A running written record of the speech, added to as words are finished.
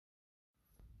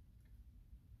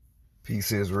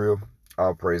Peace, Israel.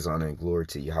 All praise, honor, and glory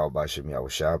to Yahawashi,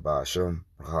 Yahawashi, sham,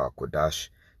 Rawchaa Qadash.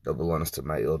 Double honors to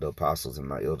my elder apostles and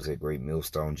my elders at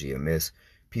Greatmillstone, GMS.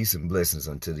 Peace and blessings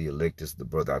unto the electors, the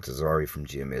brother Altazari from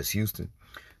GMS Houston.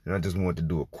 And I just wanted to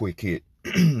do a quick hit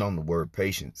on the word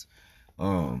patience.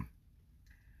 The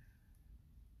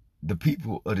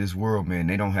people of this world, man,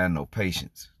 they don't have no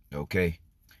patience, okay?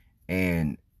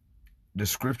 And the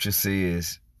scripture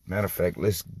says, matter of fact,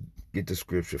 let's get the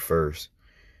scripture first.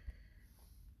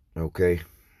 Okay.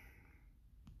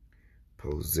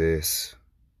 Possess.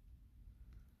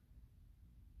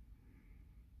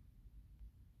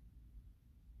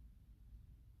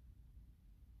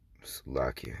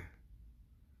 Slovakia.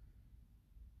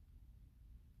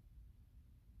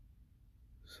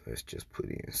 So let's just put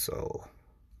in soul.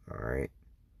 All right.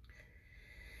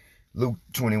 Luke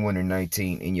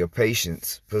 21:19. In your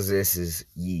patience possesses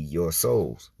ye your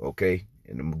souls. Okay.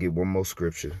 And I'm going to get one more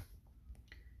scripture.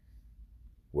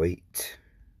 Wait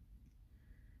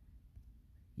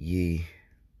ye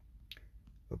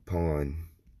upon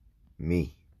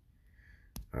me.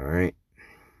 All right.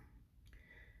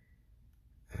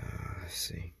 Let's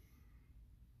see.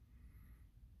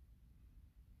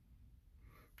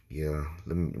 Yeah,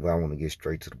 I want to get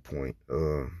straight to the point.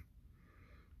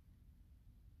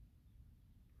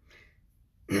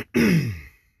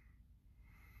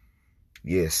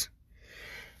 Yes.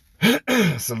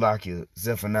 Salakia,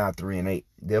 Zephaniah 3:8.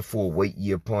 Therefore wait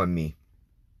ye upon me,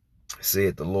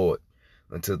 saith the Lord,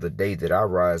 until the day that I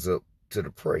rise up to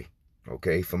the prey.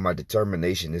 Okay, for my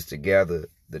determination is to gather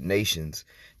the nations,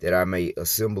 that I may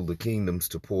assemble the kingdoms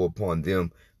to pour upon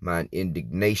them mine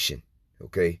indignation.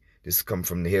 Okay, this comes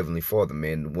from the Heavenly Father,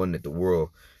 man, the one that the world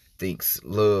thinks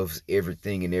loves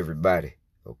everything and everybody.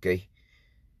 Okay,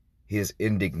 his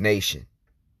indignation.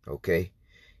 Okay,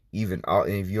 even all,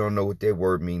 and if you don't know what that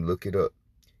word means, look it up.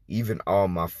 Even all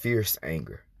my fierce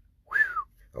anger.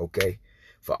 Whew, okay,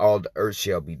 for all the earth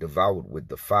shall be devoured with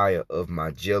the fire of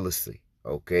my jealousy.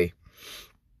 Okay.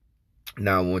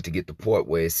 Now I want to get the part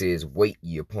where it says, wait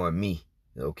ye upon me.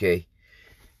 Okay.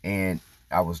 And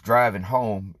I was driving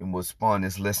home and was spawning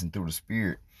this lesson through the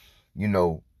spirit. You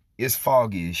know, it's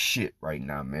foggy as shit right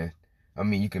now, man. I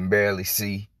mean, you can barely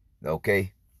see.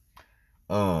 Okay.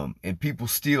 And people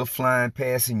still flying,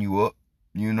 passing you up,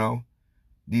 you know,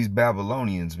 these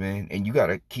Babylonians, man. And you got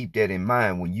to keep that in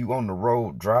mind when you on the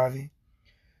road driving,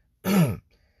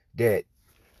 that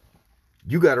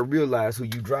you got to realize who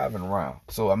you driving around.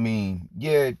 So, I mean,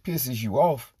 yeah, it pisses you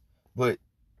off, but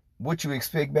what you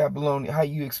expect how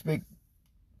you expect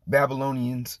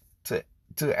Babylonians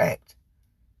to act?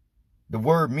 The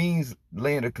word means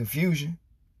land of confusion,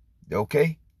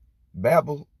 okay?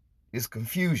 Babel is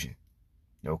confusion,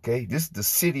 okay? This is the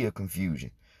city of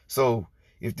confusion. So,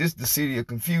 if this is the city of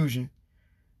confusion,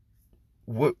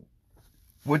 what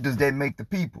does that make the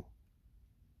people?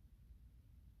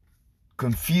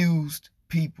 Confused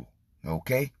people,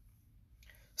 okay?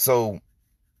 So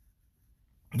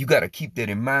you got to keep that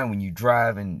in mind when you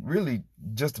drive, and really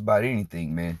just about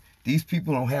anything, man. These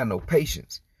people don't have no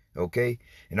patience, okay?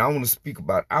 And I want to speak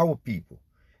about our people.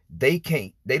 They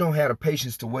don't have the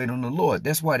patience to wait on the Lord.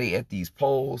 That's why they at these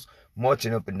poles,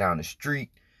 marching up and down the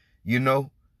street, you know,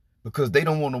 because they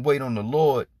don't want to wait on the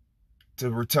Lord to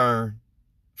return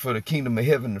for the kingdom of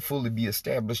heaven to fully be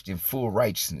established in full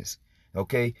righteousness,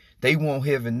 okay? They want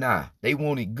heaven now. They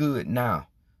want it good now,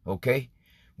 okay?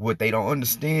 What they don't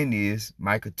understand is,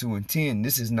 Micah 2:10,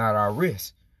 this is not our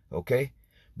rest, okay?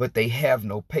 But they have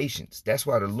no patience. That's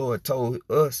why the Lord told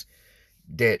us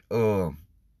that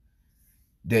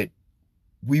that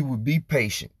we would be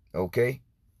patient, okay?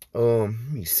 Let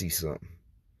me see something.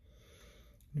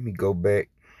 Let me go back.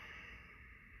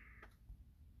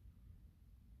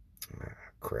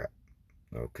 Crap.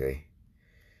 Okay.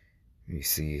 Let me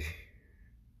see.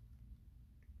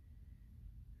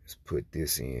 Let's put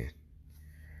this in.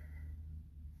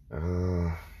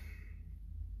 And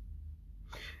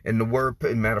the word,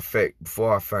 matter of fact,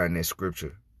 before I find that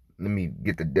scripture, let me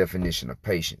get the definition of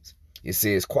patience. It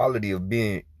says quality of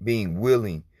being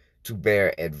willing to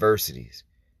bear adversities.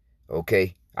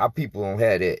 Okay? Our people don't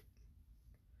have that.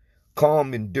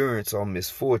 Calm endurance on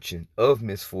misfortune.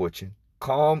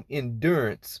 Calm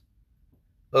endurance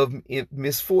of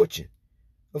misfortune.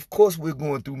 Of course we're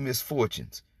going through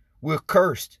misfortunes. We're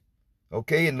cursed.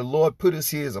 Okay? And the Lord put us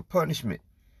here as a punishment.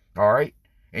 All right?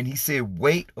 And he said,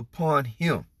 wait upon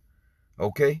him.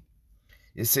 Okay?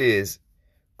 It says,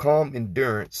 calm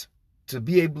endurance to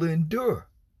be able to endure.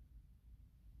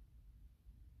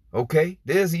 Okay?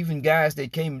 There's even guys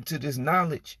that came into this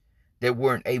knowledge that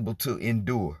weren't able to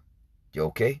endure.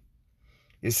 Okay?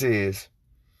 It says,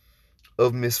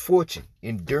 of misfortune,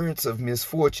 endurance of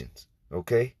misfortunes,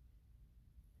 okay?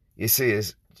 It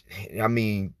says, I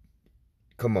mean,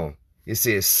 come on. It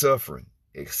says suffering,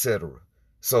 etc.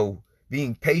 So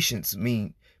being patient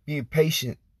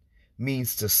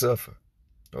means to suffer,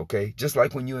 okay? Just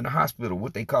like when you're in the hospital,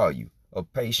 what they call you, a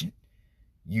patient.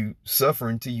 You suffer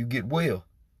until you get well,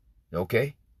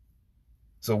 okay?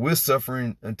 So we're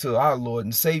suffering until our Lord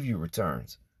and Savior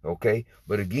returns, okay?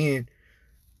 But again,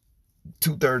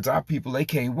 2/3 of our people, they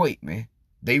can't wait, man.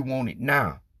 They want it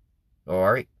now,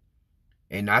 all right?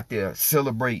 And out there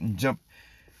celebrating, jump.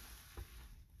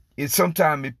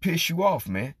 Sometimes it piss you off,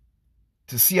 man,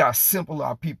 to see how simple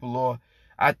our people are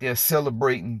out there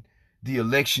celebrating the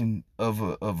election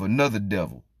of another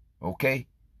devil, okay?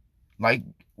 Like,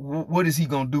 what is he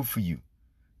gonna do for you?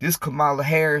 This Kamala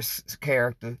Harris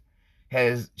character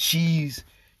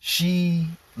she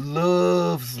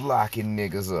loves locking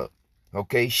niggas up,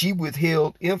 okay? She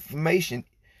withheld information,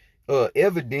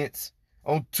 evidence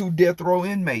on 2 death row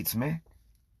inmates, man.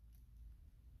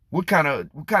 What kind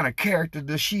of character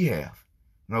does she have?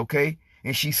 Okay?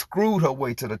 And she screwed her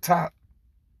way to the top.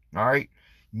 All right?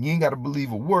 You ain't got to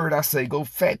believe a word I say. Go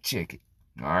fact check it.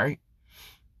 All right?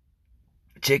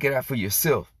 Check it out for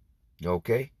yourself.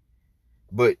 Okay?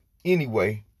 But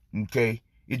anyway, okay,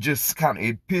 it just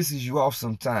it pisses you off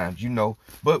sometimes, you know.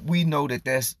 But we know that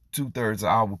that's 2/3 of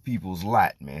our people's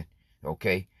lot, man.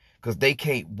 Okay? Because they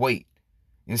can't wait.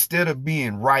 Instead of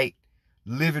being right,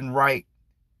 living right,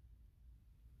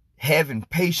 having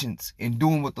patience and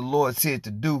doing what the Lord said to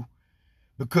do,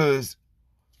 because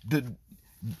the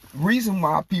reason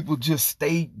why people just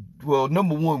stay, well,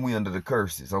 number one, we under the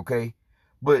curses, okay?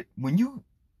 But when you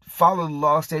follow the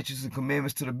law, statutes, and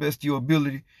commandments to the best of your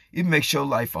ability, it makes your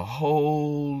life a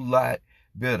whole lot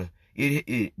better.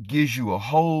 It gives you a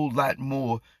whole lot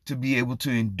more to be able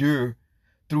to endure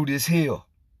through this hell,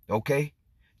 okay?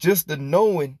 Just the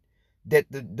knowing that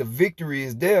the victory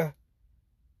is there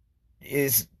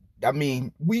is, I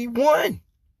mean, we won.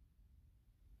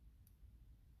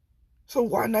 So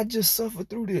why not just suffer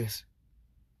through this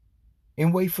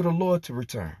and wait for the Lord to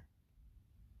return?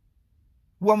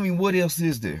 Well, I mean, what else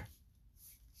is there?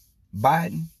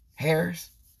 Biden,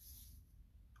 Harris,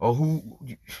 or who?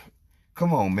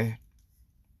 Come on, man.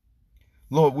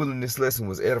 Lord willing, this lesson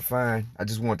was edifying. I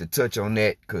just wanted to touch on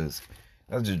that because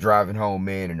I was just driving home,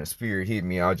 man, and the spirit hit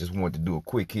me. I just wanted to do a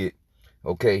quick hit,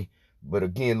 okay? But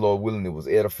again, Lord willing, it was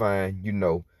edifying. You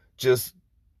know, just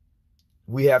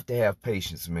we have to have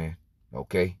patience, man,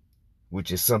 okay?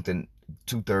 Which is something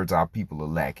 2/3 of our people are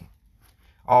lacking.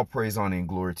 All praise, honor, and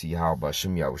glory to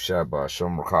Yahawashi, Yahawashi,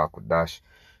 Rawchaa Qadash.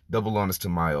 Double honors to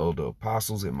my elder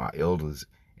apostles and my elders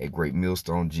at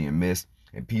Greatmillstone GMS,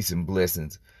 and peace and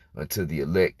blessings unto the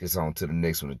elect. It's on to the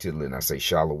next one. Until then, I say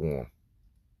shalom.